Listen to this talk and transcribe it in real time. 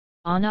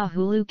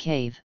Anahulu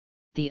Cave,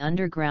 the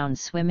underground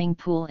swimming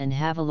pool in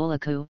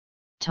Haveluliku,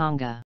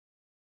 Tonga.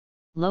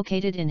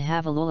 Located in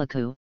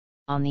Haveluliku,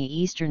 on the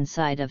eastern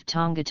side of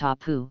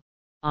Tongatapu,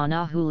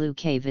 Anahulu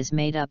Cave is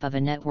made up of a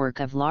network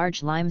of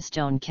large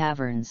limestone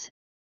caverns,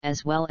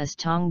 as well as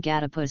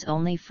Tongatapu's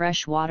only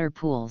freshwater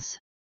pools.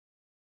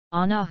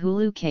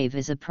 Anahulu Cave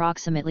is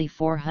approximately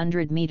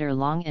 400 meter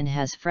long and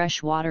has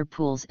freshwater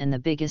pools, and the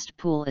biggest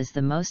pool is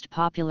the most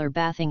popular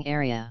bathing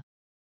area.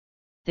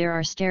 There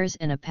are stairs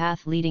and a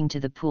path leading to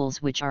the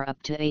pools which are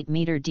up to 8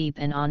 meter deep,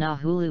 and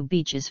Anahulu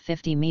Beach is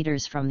 50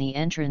 meters from the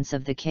entrance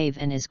of the cave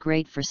and is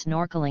great for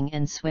snorkeling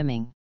and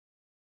swimming.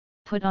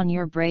 Put on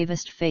your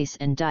bravest face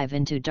and dive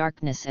into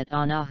darkness at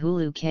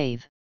Anahulu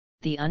Cave,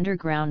 the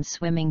underground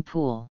swimming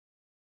pool.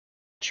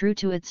 True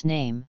to its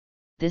name,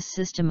 this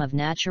system of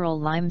natural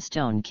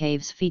limestone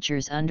caves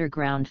features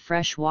underground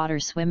freshwater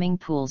swimming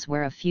pools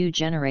where a few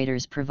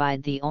generators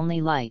provide the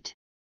only light.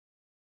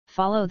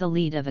 Follow the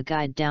lead of a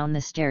guide down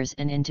the stairs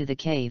and into the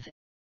cave,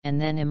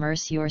 and then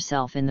immerse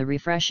yourself in the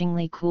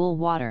refreshingly cool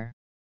water.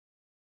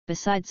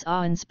 Besides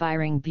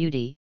awe-inspiring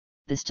beauty,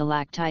 the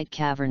stalactite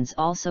caverns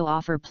also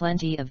offer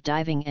plenty of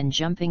diving and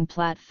jumping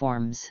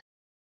platforms.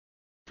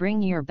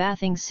 Bring your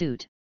bathing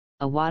suit,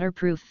 a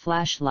waterproof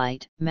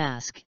flashlight,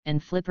 mask,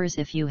 and flippers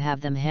if you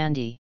have them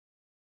handy.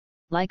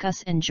 Like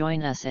us and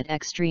join us at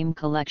Extreme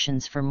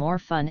Collections for more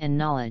fun and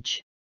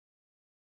knowledge.